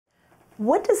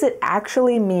What does it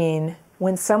actually mean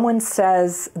when someone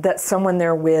says that someone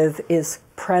they're with is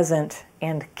present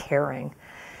and caring?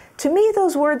 To me,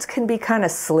 those words can be kind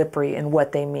of slippery in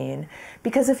what they mean,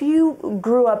 because if you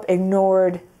grew up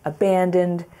ignored,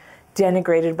 abandoned,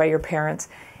 denigrated by your parents,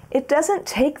 it doesn't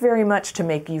take very much to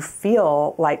make you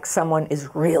feel like someone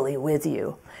is really with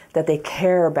you, that they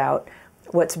care about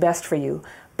what's best for you.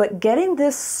 But getting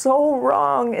this so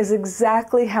wrong is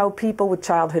exactly how people with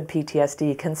childhood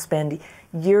PTSD can spend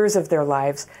years of their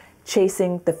lives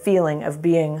chasing the feeling of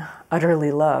being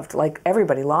utterly loved, like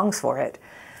everybody longs for it,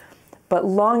 but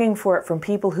longing for it from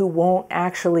people who won't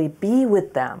actually be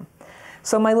with them.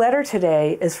 So my letter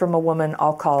today is from a woman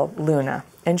I'll call Luna,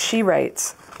 and she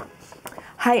writes,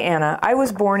 "Hi Anna, I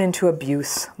was born into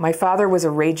abuse. My father was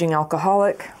a raging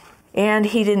alcoholic, and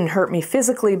he didn't hurt me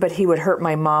physically, but he would hurt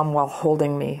my mom while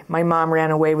holding me. My mom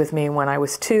ran away with me when I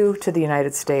was 2 to the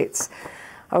United States."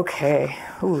 Okay,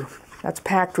 ooh, that's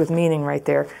packed with meaning right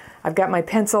there. I've got my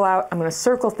pencil out. I'm going to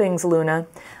circle things, Luna.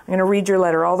 I'm going to read your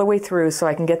letter all the way through so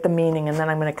I can get the meaning, and then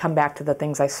I'm going to come back to the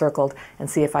things I circled and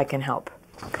see if I can help.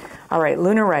 All right,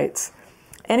 Luna writes,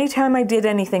 "Anytime I did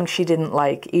anything she didn't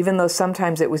like, even though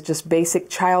sometimes it was just basic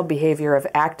child behavior of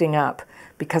acting up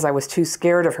because I was too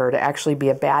scared of her to actually be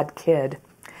a bad kid,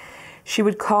 she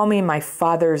would call me my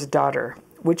father's daughter,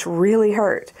 which really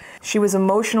hurt. She was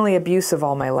emotionally abusive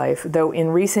all my life, though in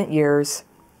recent years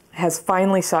has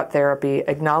finally sought therapy,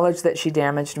 acknowledged that she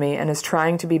damaged me, and is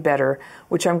trying to be better,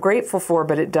 which I'm grateful for,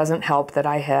 but it doesn't help that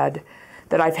I've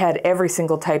had every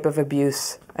single type of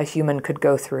abuse a human could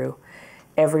go through.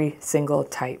 Every single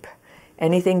type.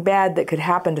 Anything bad that could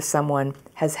happen to someone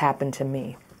has happened to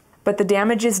me. But the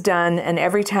damage is done, and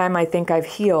every time I think I've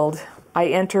healed, I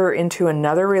enter into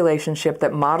another relationship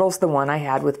that models the one I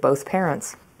had with both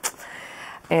parents.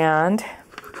 And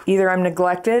either I'm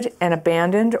neglected and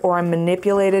abandoned, or I'm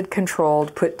manipulated,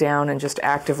 controlled, put down, and just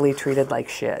actively treated like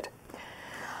shit.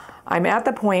 I'm at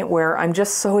the point where I'm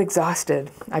just so exhausted.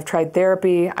 I've tried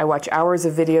therapy, I watch hours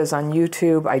of videos on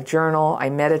YouTube, I journal, I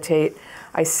meditate,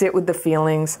 I sit with the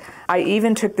feelings. I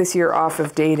even took this year off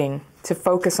of dating to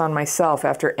focus on myself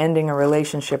after ending a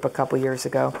relationship a couple years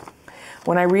ago,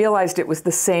 when I realized it was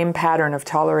the same pattern of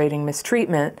tolerating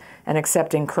mistreatment and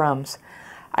accepting crumbs.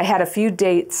 I had a few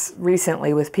dates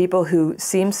recently with people who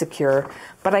seemed secure,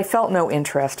 but I felt no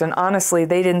interest, and honestly,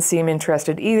 they didn't seem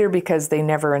interested either because they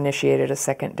never initiated a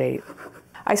second date.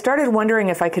 I started wondering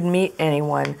if I could meet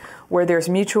anyone where there's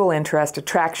mutual interest,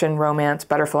 attraction, romance,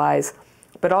 butterflies,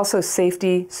 but also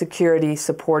safety, security,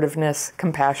 supportiveness,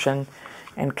 compassion,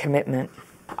 and commitment.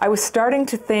 I was starting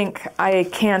to think I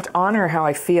can't honor how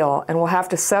I feel and will have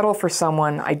to settle for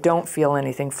someone I don't feel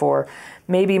anything for.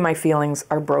 Maybe my feelings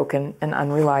are broken and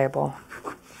unreliable.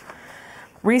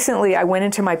 Recently, I went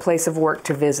into my place of work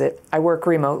to visit. I work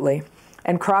remotely,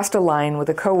 and crossed a line with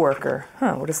a coworker.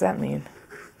 What does that mean?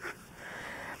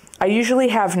 I usually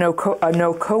have no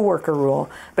coworker rule,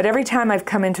 but every time I've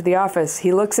come into the office,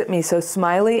 he looks at me so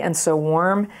smiley and so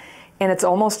warm, and it's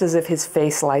almost as if his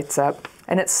face lights up.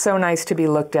 And it's so nice to be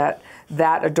looked at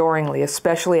that adoringly,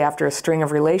 especially after a string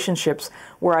of relationships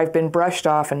where I've been brushed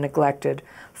off and neglected.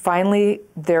 Finally,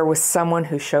 there was someone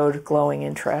who showed glowing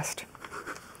interest.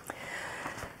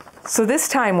 So this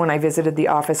time when I visited the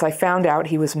office, I found out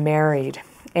he was married,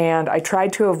 and I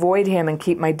tried to avoid him and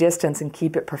keep my distance and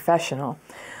keep it professional.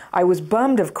 I was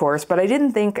bummed, of course, but I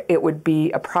didn't think it would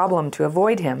be a problem to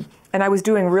avoid him. And I was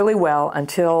doing really well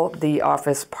until the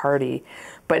office party,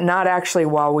 but not actually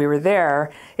while we were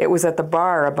there. It was at the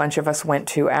bar a bunch of us went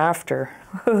to after.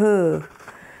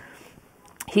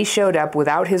 He showed up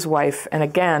without his wife, and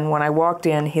again, when I walked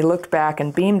in, he looked back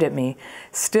and beamed at me.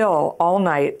 Still, all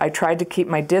night, I tried to keep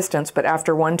my distance, but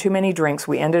after one too many drinks,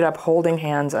 we ended up holding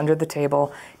hands under the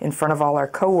table in front of all our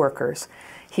coworkers.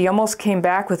 He almost came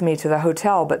back with me to the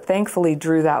hotel, but thankfully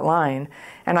drew that line,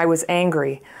 and I was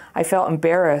angry. I felt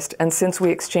embarrassed, and since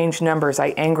we exchanged numbers, I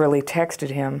angrily texted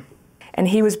him. And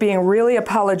he was being really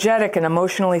apologetic and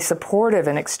emotionally supportive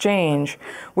in exchange,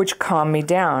 which calmed me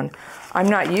down. I'm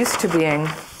not used to being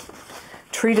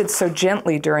treated so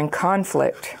gently during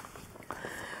conflict.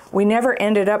 We never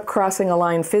ended up crossing a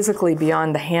line physically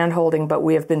beyond the hand-holding, but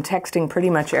we have been texting pretty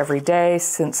much every day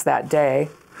since that day.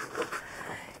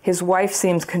 His wife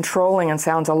seems controlling and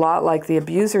sounds a lot like the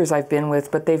abusers I've been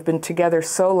with, but they've been together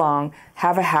so long,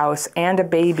 have a house and a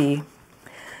baby,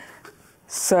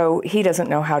 so he doesn't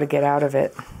know how to get out of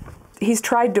it. He's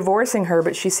tried divorcing her,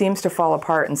 but she seems to fall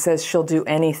apart and says she'll do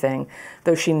anything,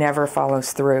 though she never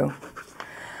follows through.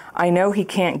 I know he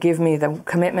can't give me the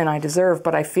commitment I deserve,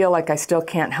 but I feel like I still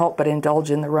can't help but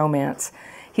indulge in the romance.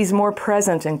 He's more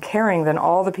present and caring than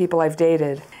all the people I've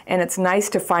dated. And it's nice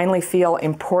to finally feel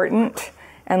important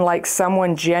and like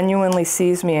someone genuinely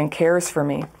sees me and cares for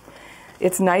me.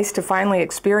 It's nice to finally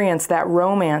experience that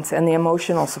romance and the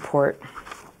emotional support.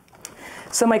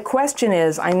 So my question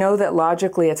is, I know that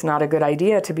logically it's not a good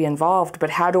idea to be involved, but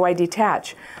how do I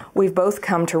detach? We've both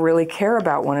come to really care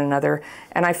about one another,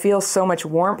 and I feel so much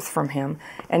warmth from him.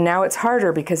 And now it's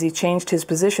harder because he changed his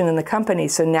position in the company,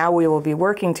 so now we will be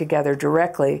working together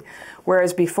directly.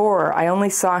 Whereas before, I only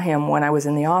saw him when I was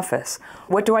in the office.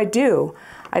 What do I do?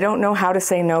 I don't know how to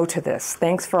say no to this.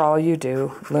 Thanks for all you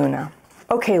do, Luna.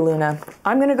 Okay, Luna,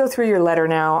 I'm going to go through your letter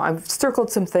now. I've circled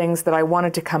some things that I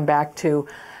wanted to come back to.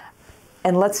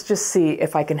 And let's just see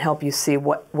if I can help you see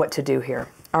what to do here.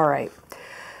 All right.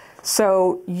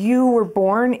 So you were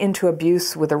born into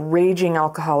abuse with a raging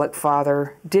alcoholic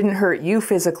father. Didn't hurt you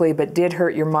physically, but did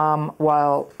hurt your mom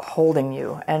while holding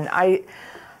you. And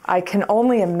I can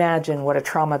only imagine what a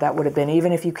trauma that would have been.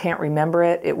 Even if you can't remember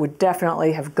it, it would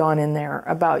definitely have gone in there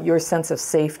about your sense of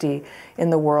safety in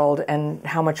the world and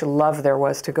how much love there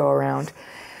was to go around.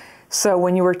 So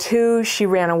when you were 2, she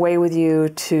ran away with you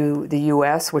to the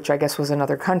US, which I guess was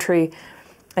another country,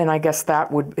 and I guess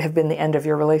that would have been the end of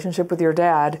your relationship with your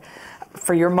dad.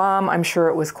 For your mom, I'm sure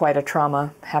it was quite a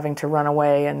trauma, having to run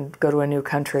away and go to a new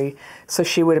country, so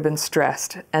she would have been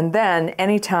stressed. And then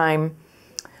anytime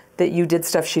that you did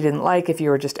stuff she didn't like, if you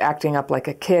were just acting up like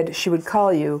a kid, she would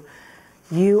call you,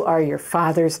 "You are your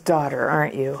father's daughter,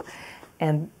 aren't you?"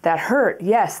 And that hurt.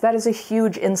 Yes, that is a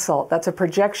huge insult. That's a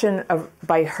projection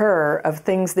by her of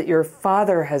things that your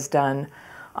father has done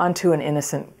onto an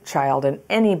innocent child. And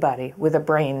anybody with a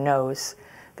brain knows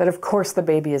that, of course, the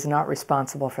baby is not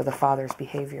responsible for the father's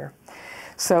behavior.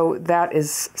 So that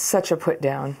is such a put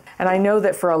down. And I know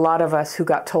that for a lot of us who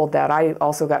got told that, I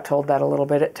also got told that a little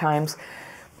bit at times,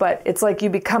 but it's like you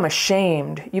become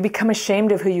ashamed. You become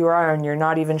ashamed of who you are and you're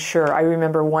not even sure. I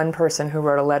remember one person who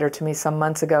wrote a letter to me some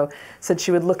months ago, said she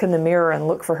would look in the mirror and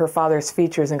look for her father's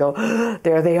features and go, oh,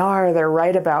 there they are, they're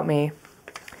right about me.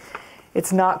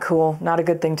 It's not cool, not a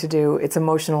good thing to do. It's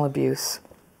emotional abuse.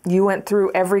 You went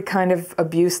through every kind of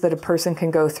abuse that a person can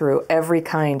go through, every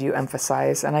kind you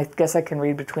emphasize, and I guess I can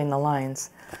read between the lines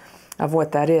of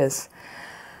what that is.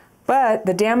 But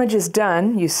the damage is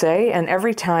done, you say, and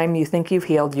every time you think you've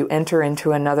healed, you enter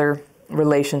into another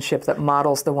relationship that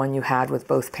models the one you had with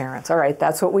both parents. All right,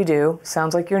 that's what we do.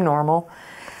 Sounds like you're normal.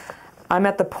 I'm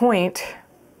at the point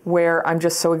where I'm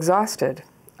just so exhausted.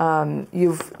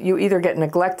 You either get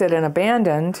neglected and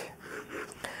abandoned,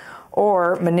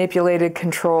 or manipulated,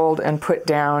 controlled, and put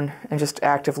down, and just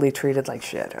actively treated like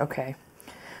shit. Okay.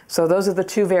 So those are the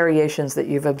 2 variations that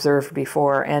you've observed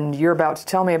before, and you're about to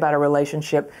tell me about a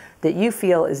relationship that you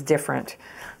feel is different.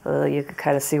 You can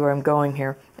kind of see where I'm going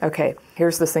here. Okay,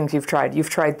 here's the things you've tried. You've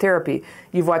tried therapy.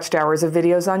 You've watched hours of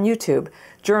videos on YouTube.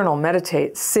 Journal,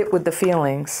 meditate, sit with the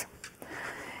feelings.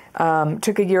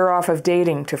 Took a year off of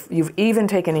dating. You've even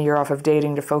taken a year off of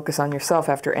dating to focus on yourself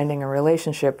after ending a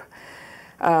relationship.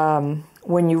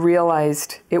 When you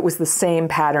realized it was the same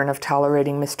pattern of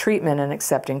tolerating mistreatment and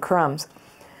accepting crumbs.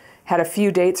 Had a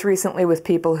few dates recently with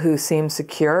people who seemed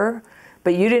secure,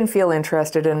 but you didn't feel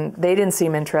interested and they didn't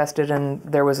seem interested, and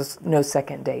there was no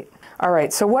second date. All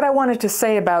right, so what I wanted to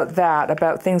say about that,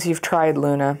 about things you've tried,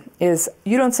 Luna, is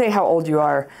you don't say how old you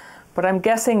are, but I'm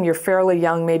guessing you're fairly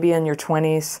young, maybe in your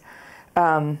 20s,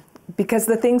 because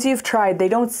the things you've tried, they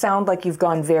don't sound like you've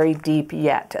gone very deep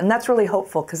yet. And that's really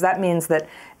hopeful, because that means that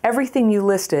everything you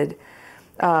listed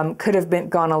could have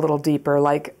gone a little deeper,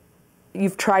 like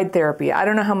you've tried therapy. I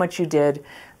don't know how much you did.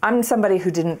 I'm somebody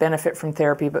who didn't benefit from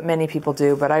therapy, but many people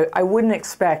do. But I wouldn't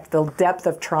expect the depth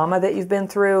of trauma that you've been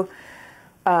through.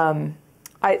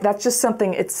 That's just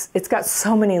something, it's got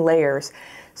so many layers.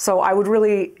 So I would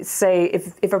really say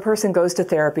if a person goes to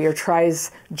therapy or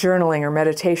tries journaling or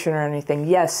meditation or anything,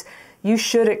 yes, you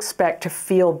should expect to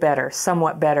feel better,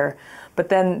 somewhat better. But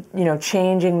then,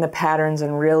 changing the patterns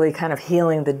and really kind of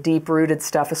healing the deep-rooted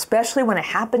stuff, especially when it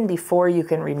happened before you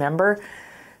can remember,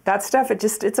 that stuff,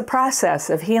 it's a process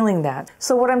of healing that.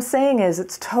 So what I'm saying is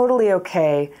it's totally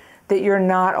okay that you're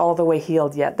not all the way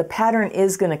healed yet. The pattern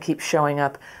is going to keep showing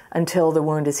up until the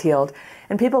wound is healed.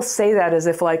 And people say that as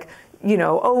if like,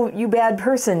 oh, you bad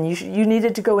person, you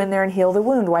needed to go in there and heal the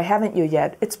wound. Why haven't you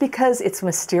yet? It's because it's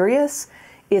mysterious,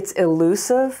 it's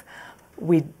elusive.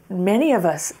 Many of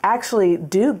us actually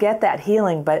do get that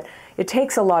healing, but it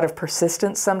takes a lot of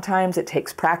persistence sometimes. It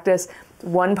takes practice.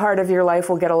 One part of your life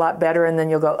will get a lot better, and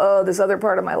then you'll go, oh, this other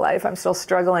part of my life, I'm still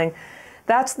struggling.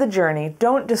 That's the journey.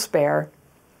 Don't despair,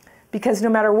 because no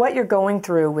matter what you're going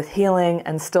through with healing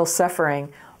and still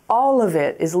suffering, all of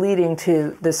it is leading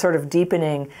to this sort of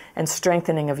deepening and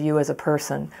strengthening of you as a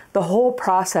person. The whole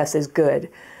process is good.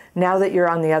 Now that you're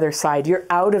on the other side, you're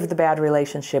out of the bad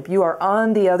relationship. You are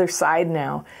on the other side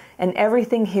now, and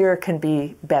everything here can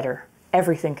be better.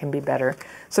 Everything can be better.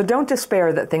 So don't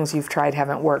despair that things you've tried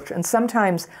haven't worked. And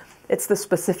sometimes it's the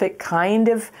specific kind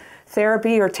of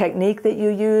therapy or technique that you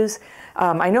use.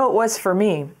 I know it was for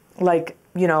me. Like,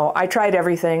 you know, I tried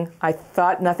everything. I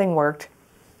thought nothing worked.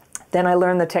 Then I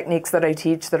learned the techniques that I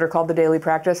teach that are called the daily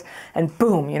practice, and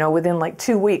boom, you know, within like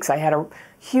 2 weeks, I had a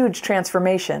huge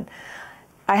transformation.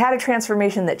 I had a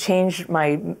transformation that changed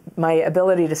my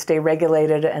ability to stay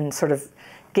regulated and sort of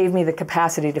gave me the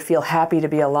capacity to feel happy to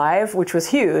be alive, which was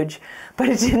huge, but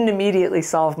it didn't immediately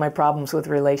solve my problems with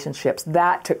relationships.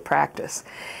 That took practice.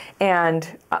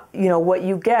 And, you know, what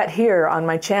you get here on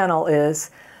my channel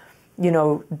is, you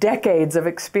know, decades of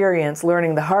experience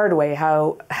learning the hard way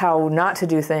how not to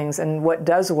do things and what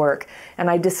does work. And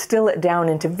I distill it down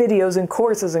into videos and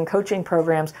courses and coaching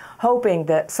programs, hoping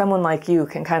that someone like you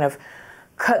can kind of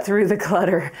cut through the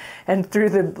clutter and through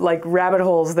the like rabbit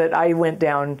holes that I went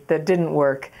down that didn't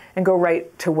work and go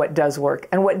right to what does work.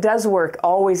 And what does work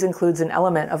always includes an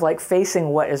element of like facing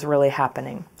what is really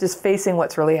happening, just facing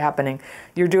what's really happening.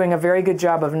 You're doing a very good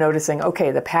job of noticing, okay,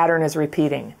 the pattern is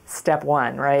repeating. Step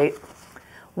one, right?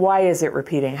 Why is it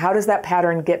repeating? How does that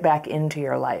pattern get back into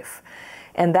your life?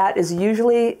 And that is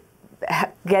usually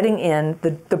getting in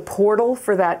the portal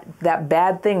for that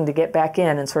bad thing to get back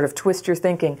in and sort of twist your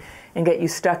thinking and get you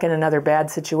stuck in another bad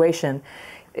situation.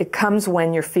 It comes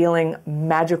when you're feeling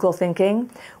magical thinking,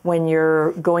 when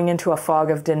you're going into a fog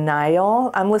of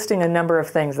denial. I'm listing a number of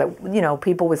things that, you know,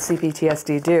 people with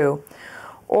CPTSD do.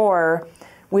 Or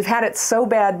we've had it so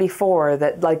bad before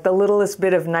that like the littlest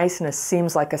bit of niceness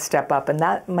seems like a step up, and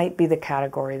that might be the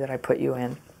category that I put you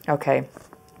in. Okay.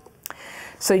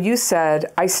 So you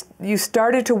said, you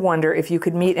started to wonder if you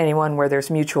could meet anyone where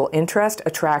there's mutual interest,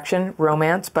 attraction,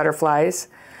 romance, butterflies,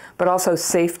 but also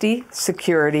safety,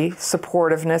 security,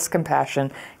 supportiveness,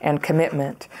 compassion, and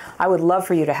commitment. I would love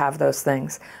for you to have those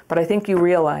things, but I think you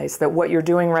realize that what you're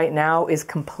doing right now is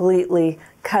completely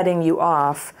cutting you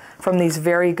off from these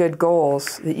very good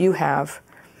goals that you have.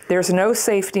 There's no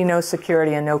safety, no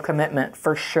security, and no commitment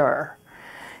for sure.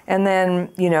 And then,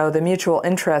 you know, the mutual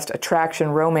interest,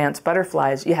 attraction, romance,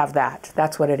 butterflies, you have that.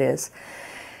 That's what it is.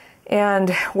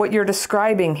 And what you're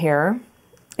describing here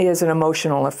is an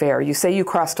emotional affair. You say you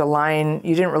crossed a line.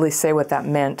 You didn't really say what that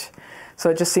meant. So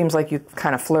it just seems like you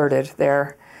kind of flirted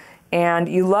there. And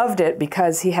you loved it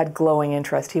because he had glowing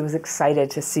interest. He was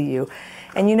excited to see you.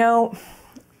 And you know,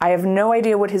 I have no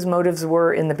idea what his motives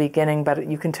were in the beginning, but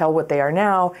you can tell what they are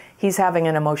now. He's having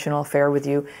an emotional affair with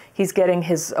you. He's getting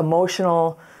his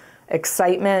emotional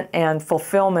excitement and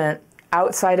fulfillment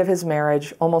outside of his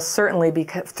marriage, almost certainly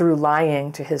through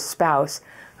lying to his spouse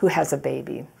who has a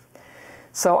baby.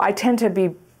 So I tend to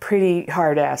be pretty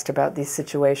hard-assed about these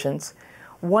situations.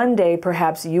 One day,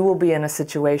 perhaps you will be in a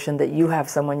situation that you have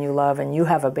someone you love and you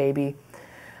have a baby.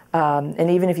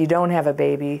 And even if you don't have a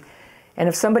baby, and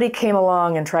if somebody came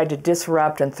along and tried to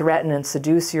disrupt and threaten and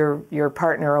seduce your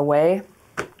partner away,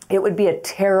 it would be a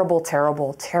terrible,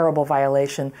 terrible, terrible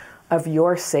violation of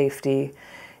your safety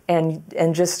and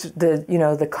just the, you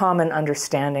know, the common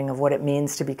understanding of what it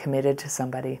means to be committed to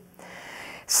somebody.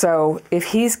 So if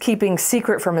he's keeping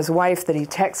secret from his wife that he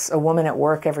texts a woman at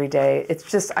work every day, it's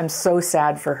just, I'm so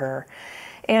sad for her.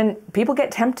 And people get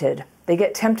tempted. They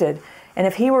get tempted. And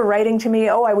if he were writing to me,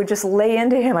 oh, I would just lay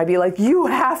into him. I'd be like, you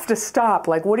have to stop.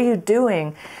 Like, what are you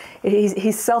doing?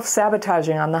 He's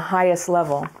self-sabotaging on the highest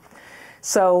level.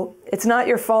 So it's not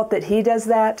your fault that he does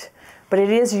that, but it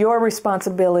is your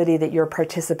responsibility that you're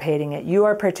participating in. You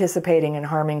are participating in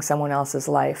harming someone else's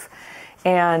life.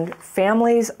 And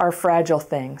families are fragile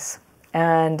things.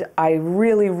 And I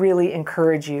really, really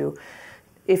encourage you,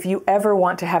 if you ever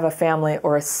want to have a family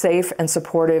or a safe and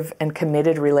supportive and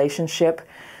committed relationship,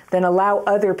 then allow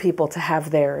other people to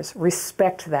have theirs.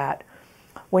 Respect that.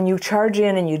 When you charge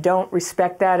in and you don't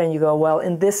respect that and you go, well,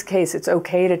 in this case, it's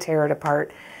okay to tear it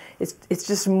apart, it's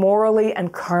just morally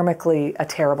and karmically a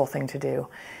terrible thing to do.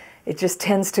 It just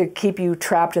tends to keep you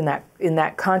trapped in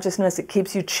that consciousness. It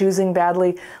keeps you choosing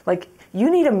badly. Like,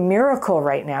 you need a miracle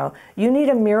right now. You need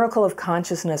a miracle of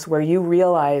consciousness where you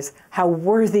realize how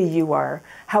worthy you are,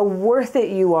 how worth it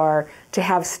you are to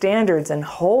have standards and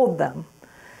hold them.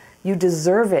 You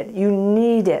deserve it. You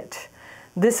need it.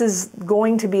 This is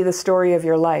going to be the story of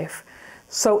your life.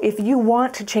 So if you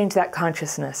want to change that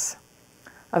consciousness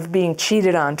of being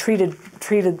cheated on, treated,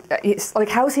 like,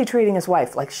 how's he treating his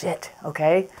wife? Like shit,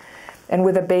 okay? And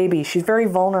with a baby, she's very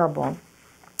vulnerable.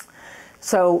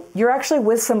 So you're actually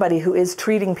with somebody who is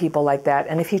treating people like that.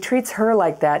 And if he treats her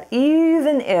like that,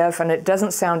 even if, and it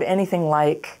doesn't sound anything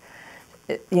like,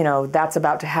 you know, that's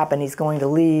about to happen, he's going to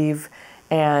leave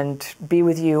and be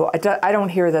with you. I don't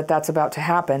hear that that's about to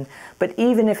happen. But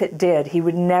even if it did, he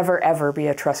would never, ever be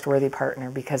a trustworthy partner,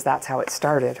 because that's how it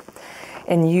started.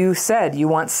 And you said you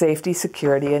want safety,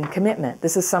 security, and commitment.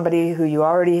 This is somebody who you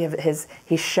already have,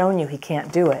 he's shown you he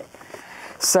can't do it.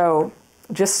 So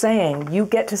just saying, you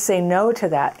get to say no to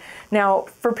that. Now,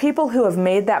 for people who have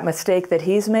made that mistake that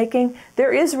he's making,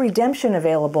 there is redemption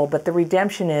available, but the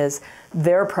redemption is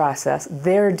their process,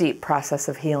 their deep process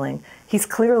of healing. He's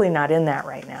clearly not in that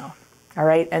right now, all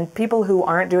right? And people who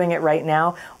aren't doing it right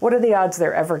now, what are the odds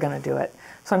they're ever going to do it?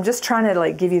 So I'm just trying to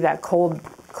like give you that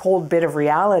cold bit of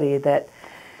reality that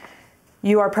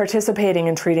you are participating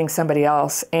in treating somebody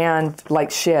else and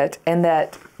like shit, and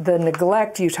that the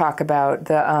neglect you talk about,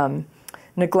 the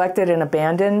neglected and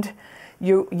abandoned,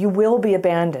 you will be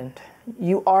abandoned.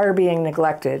 You are being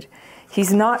neglected.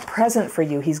 He's not present for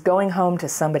you. He's going home to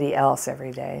somebody else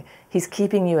every day. He's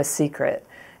keeping you a secret.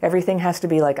 Everything has to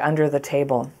be like under the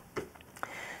table.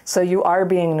 So you are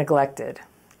being neglected,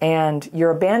 and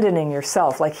you're abandoning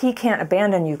yourself. Like, he can't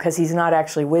abandon you because he's not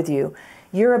actually with you.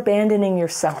 You're abandoning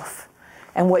yourself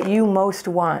and what you most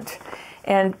want.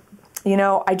 And you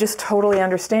know, I just totally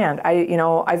understand.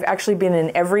 I've actually been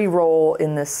in every role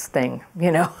in this thing,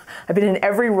 you know. I've been in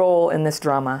every role in this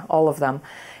drama, all of them.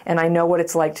 And I know what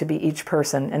it's like to be each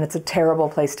person, and it's a terrible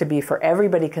place to be for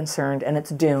everybody concerned, and it's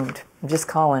doomed. I'm just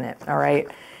calling it, all right?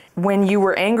 When you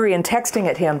were angry and texting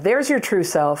at him, there's your true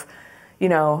self. You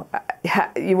know,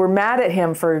 you were mad at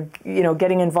him for, you know,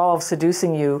 getting involved,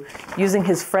 seducing you, using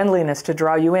his friendliness to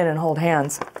draw you in and hold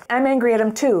hands. I'm angry at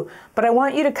him too, but I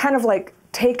want you to kind of like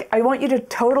I want you to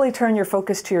totally turn your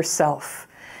focus to yourself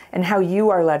and how you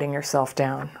are letting yourself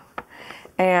down.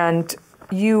 And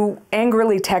you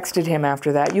angrily texted him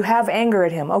after that. You have anger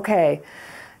at him. Okay,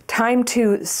 time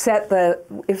to set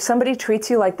if somebody treats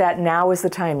you like that, now is the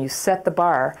time. You set the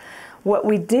bar. What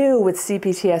we do with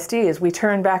CPTSD is we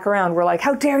turn back around. We're like,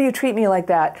 how dare you treat me like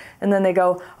that? And then they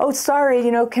go, oh, sorry,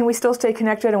 you know, can we still stay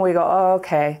connected? And we go, oh,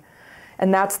 okay.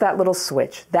 And that's that little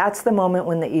switch. That's the moment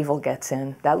when the evil gets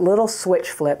in. That little switch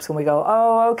flips and we go,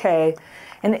 oh, okay.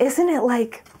 And isn't it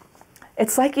like,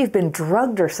 it's like you've been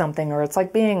drugged or something, or it's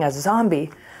like being a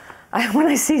zombie. When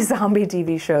I see zombie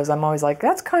TV shows, I'm always like,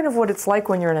 that's kind of what it's like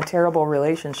when you're in a terrible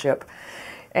relationship.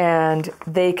 And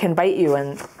they can bite you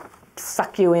and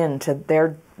suck you into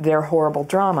their horrible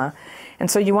drama.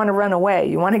 And so you want to run away.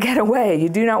 You want to get away. You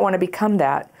do not want to become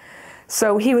that.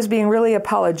 So he was being really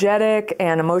apologetic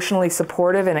and emotionally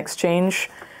supportive in exchange,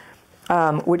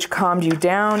 which calmed you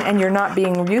down, and you're not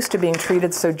being used to being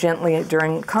treated so gently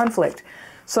during conflict.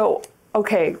 So,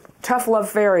 okay, Tough Love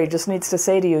Fairy just needs to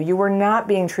say to you, you were not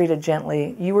being treated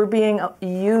gently. You were being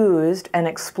used and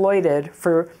exploited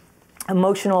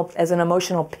as an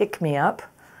emotional pick-me-up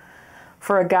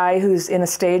for a guy who's in a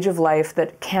stage of life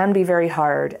that can be very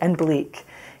hard and bleak.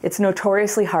 It's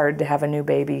notoriously hard to have a new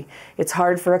baby. It's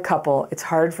hard for a couple. It's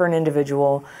hard for an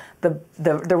individual.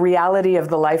 The reality of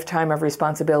the lifetime of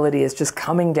responsibility is just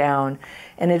coming down.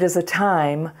 And it is a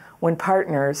time when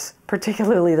partners,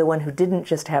 particularly the one who didn't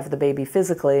just have the baby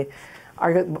physically,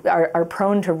 are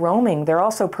prone to roaming. They're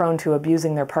also prone to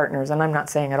abusing their partners. And I'm not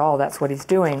saying at all that's what he's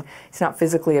doing. He's not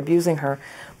physically abusing her.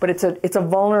 But it's a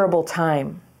vulnerable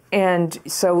time. And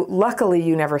so luckily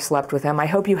you never slept with him. I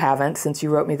hope you haven't, since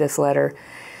you wrote me this letter.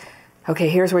 Okay,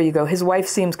 here's where you go. His wife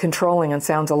seems controlling and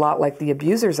sounds a lot like the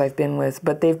abusers I've been with,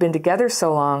 but they've been together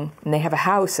so long, and they have a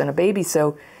house and a baby,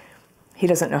 so he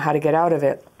doesn't know how to get out of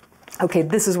it. Okay,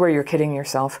 this is where you're kidding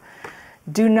yourself.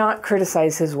 Do not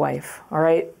criticize his wife, all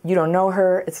right? You don't know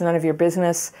her. It's none of your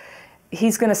business.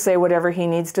 He's going to say whatever he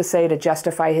needs to say to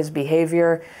justify his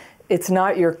behavior. It's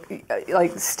not your,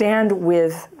 like, stand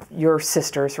with your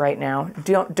sisters right now.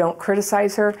 Don't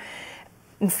criticize her.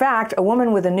 In fact, a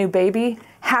woman with a new baby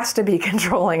has to be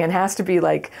controlling and has to be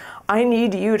like, I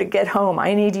need you to get home.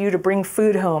 I need you to bring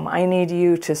food home. I need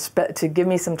you to give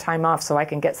me some time off so I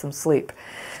can get some sleep.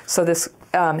 So this,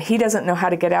 he doesn't know how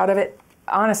to get out of it.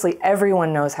 Honestly,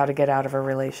 everyone knows how to get out of a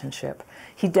relationship.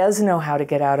 He does know how to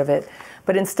get out of it,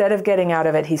 but instead of getting out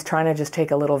of it, he's trying to just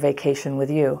take a little vacation with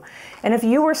you. And if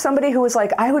you were somebody who was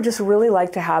like, I would just really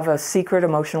like to have a secret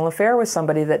emotional affair with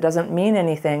somebody that doesn't mean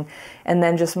anything, and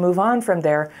then just move on from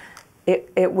there,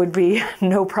 it would be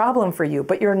no problem for you.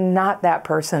 But you're not that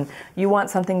person. You want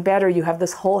something better. You have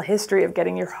this whole history of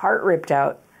getting your heart ripped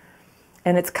out.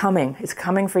 And it's coming. It's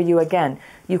coming for you again.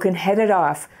 You can head it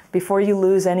off before you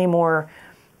lose any more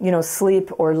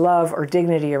sleep or love or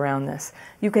dignity around this.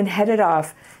 You can head it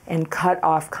off and cut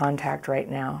off contact right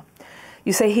now.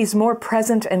 You say he's more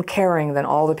present and caring than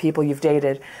all the people you've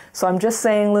dated. So I'm just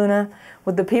saying, Luna,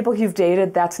 with the people you've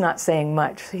dated, that's not saying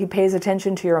much. He pays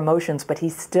attention to your emotions, but he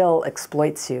still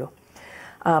exploits you.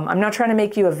 I'm not trying to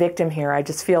make you a victim here. I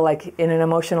just feel like in an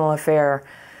emotional affair,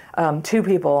 two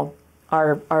people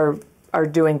are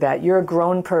doing that. You're a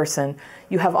grown person.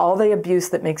 You have all the abuse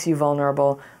that makes you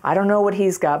vulnerable. I don't know what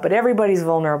he's got, but everybody's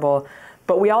vulnerable.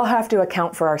 But we all have to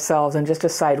account for ourselves and just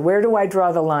decide, where do I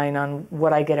draw the line on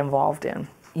what I get involved in?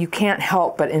 You can't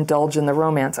help but indulge in the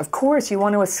romance. Of course, you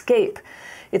want to escape.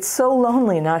 It's so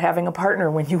lonely not having a partner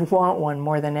when you want one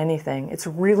more than anything. It's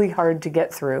really hard to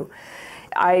get through.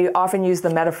 I often use the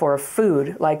metaphor of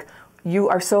food, like you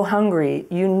are so hungry,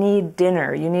 you need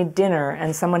dinner,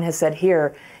 and someone has said,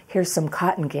 here's some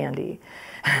cotton candy.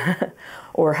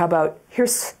 Or how about,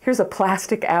 here's a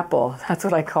plastic apple. That's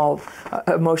what I call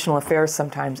emotional affairs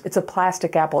sometimes. It's a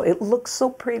plastic apple. It looks so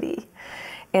pretty.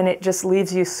 And it just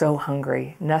leaves you so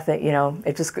hungry. Nothing,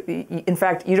 in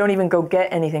fact, you don't even go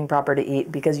get anything proper to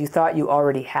eat because you thought you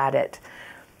already had it.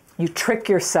 You trick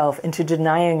yourself into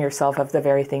denying yourself of the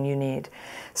very thing you need.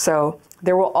 So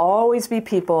there will always be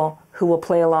people who will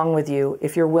play along with you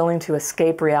if you're willing to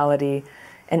escape reality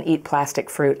and eat plastic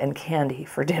fruit and candy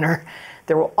for dinner.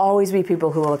 There will always be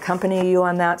people who will accompany you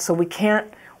on that, so we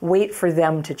can't wait for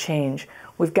them to change.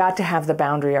 We've got to have the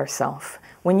boundary ourselves.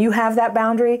 When you have that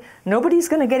boundary, nobody's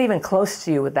going to get even close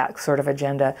to you with that sort of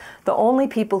agenda. The only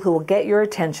people who will get your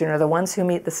attention are the ones who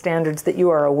meet the standards that you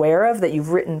are aware of, that you've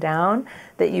written down,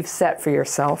 that you've set for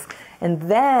yourself. And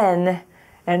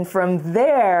from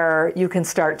there, you can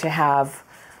start to have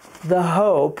the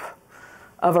hope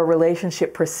of a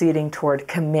relationship proceeding toward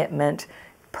commitment,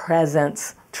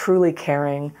 presence, truly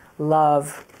caring,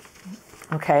 love,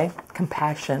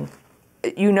 compassion.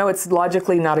 You know it's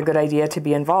logically not a good idea to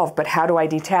be involved, but how do I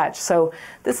detach? So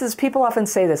people often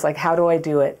say this, like, how do I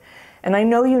do it? And I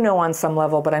know you know on some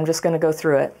level, but I'm just going to go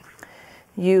through it.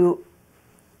 You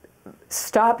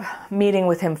stop meeting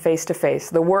with him face to face.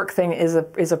 The work thing is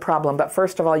a problem, but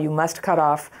first of all, you must cut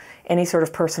off any sort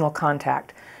of personal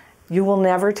contact. You will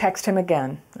never text him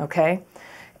again, okay?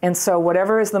 And so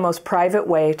whatever is the most private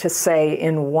way to say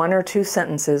in 1 or 2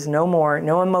 sentences, no more,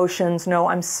 no emotions, no,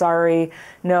 I'm sorry,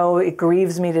 no, it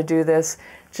grieves me to do this,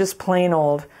 just plain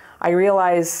old, I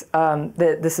realize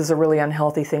that this is a really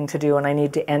unhealthy thing to do and I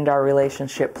need to end our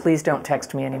relationship. Please don't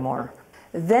text me anymore.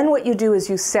 Then what you do is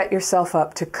you set yourself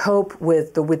up to cope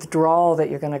with the withdrawal that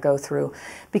you're going to go through.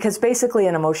 Because basically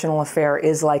an emotional affair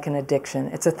is like an addiction.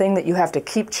 It's a thing that you have to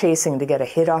keep chasing to get a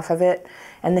hit off of it.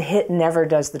 And the hit never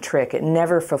does the trick. It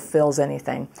never fulfills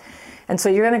anything. And so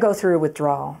you're going to go through a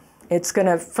withdrawal. It's going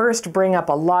to first bring up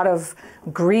a lot of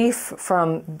grief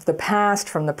from the past,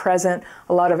 from the present,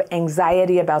 a lot of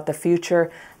anxiety about the future.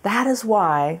 That is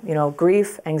why,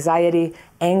 grief, anxiety,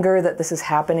 anger that this is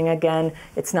happening again.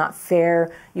 It's not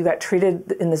fair. You got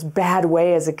treated in this bad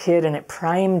way as a kid and it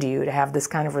primed you to have this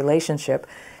kind of relationship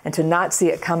and to not see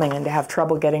it coming and to have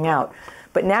trouble getting out.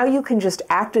 But now you can just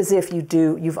act as if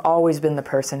you've always been the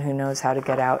person who knows how to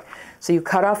get out. So you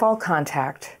cut off all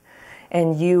contact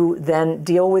and you then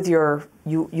deal with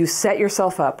you set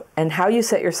yourself up. And how you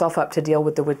set yourself up to deal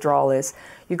with the withdrawal is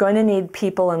you're going to need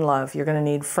people and love. You're going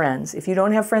to need friends. If you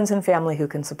don't have friends and family who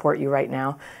can support you right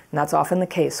now, and that's often the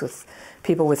case with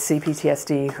people with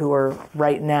CPTSD who are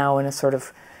right now in a sort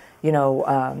of,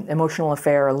 emotional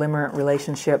affair, a limerent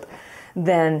relationship,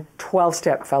 then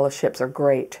 12-step fellowships are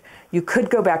great. You could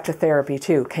go back to therapy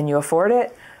too. Can you afford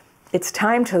it? It's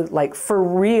time to, for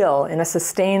real, in a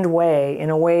sustained way, in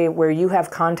a way where you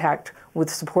have contact with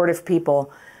supportive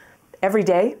people every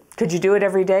day. Could you do it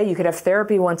every day? You could have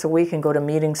therapy once a week and go to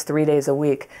meetings 3 days a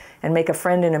week and make a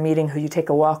friend in a meeting who you take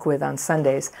a walk with on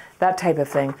Sundays, that type of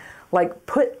thing.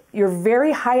 Put your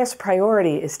very highest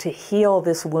priority is to heal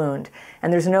this wound.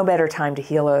 And there's no better time to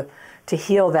heal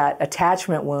that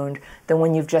attachment wound than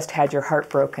when you've just had your heart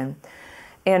broken.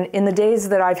 And in the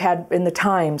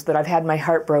times that I've had my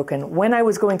heart broken, when I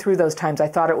was going through those times, I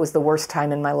thought it was the worst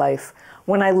time in my life.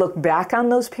 When I look back on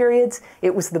those periods,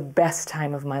 it was the best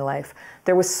time of my life.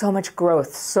 There was so much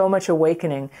growth, so much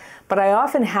awakening. But I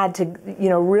often had to,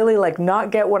 really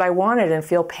not get what I wanted and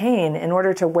feel pain in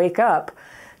order to wake up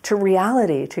to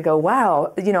reality, to go,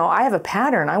 wow, I have a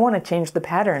pattern. I want to change the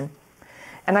pattern.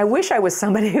 And I wish I was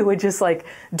somebody who would just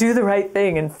do the right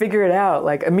thing and figure it out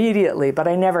immediately, but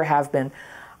I never have been.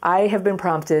 I have been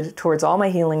prompted towards all my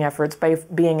healing efforts by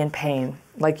being in pain,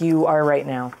 like you are right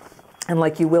now, and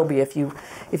like you will be if you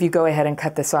go ahead and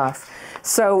cut this off.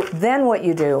 So then what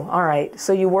you do, all right,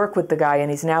 so you work with the guy and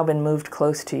he's now been moved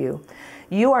close to you.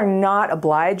 You are not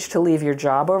obliged to leave your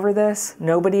job over this.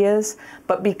 Nobody is.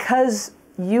 But because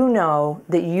you know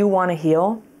that you want to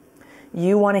heal,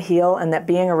 and that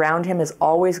being around him is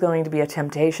always going to be a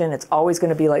temptation. It's always going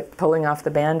to be like pulling off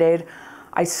the Band-Aid.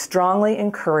 I strongly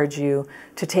encourage you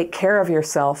to take care of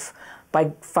yourself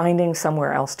by finding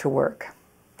somewhere else to work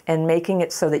and making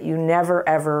it so that you never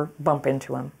ever bump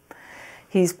into him.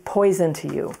 He's poison to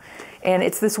you. And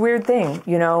it's this weird thing,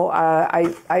 you know,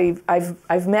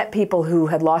 I've met people who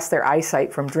had lost their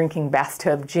eyesight from drinking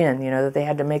bathtub gin, you know, that they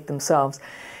had to make themselves.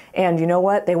 And you know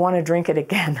what? They want to drink it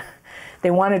again. They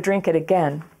want to drink it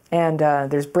again, and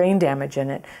there's brain damage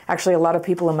in it. Actually, a lot of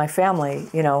people in my family,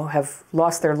 you know, have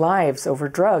lost their lives over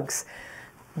drugs.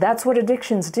 That's what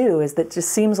addictions do, is that it just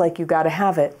seems like you got to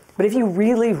have it. But if you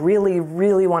really, really,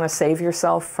 really want to save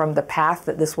yourself from the path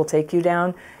that this will take you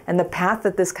down, and the path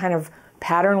that this kind of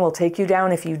pattern will take you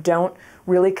down if you don't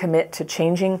really commit to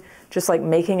changing, just like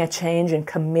making a change and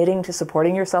committing to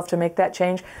supporting yourself to make that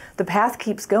change, the path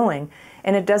keeps going.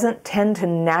 And it doesn't tend to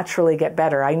naturally get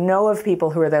better. I know of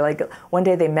people who are there, like one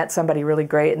day they met somebody really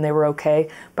great and they were okay,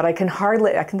 but I can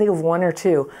think of one or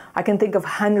two. I can think of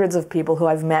hundreds of people who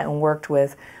I've met and worked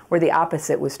with where the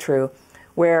opposite was true,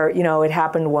 where, you know, it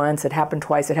happened once, it happened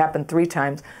twice, it happened 3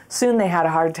 times. Soon they had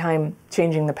a hard time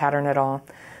changing the pattern at all.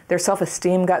 Their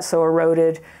self-esteem got so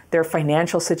eroded, their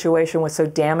financial situation was so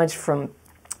damaged from,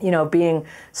 you know, being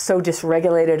so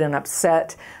dysregulated and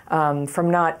upset from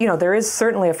not, you know, there is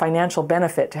certainly a financial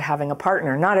benefit to having a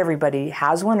partner. Not everybody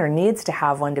has one or needs to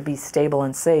have one to be stable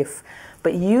and safe,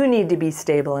 but you need to be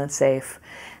stable and safe.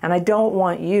 And I don't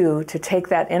want you to take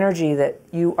that energy that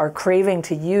you are craving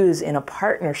to use in a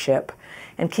partnership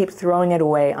and keep throwing it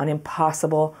away on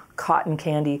impossible cotton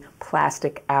candy,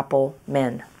 plastic apple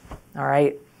men. All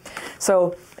right?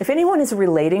 So if anyone is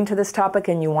relating to this topic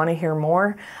and you want to hear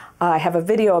more, I have a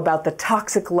video about the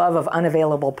toxic love of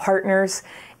unavailable partners.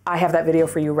 I have that video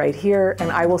for you right here,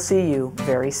 and I will see you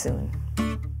very soon.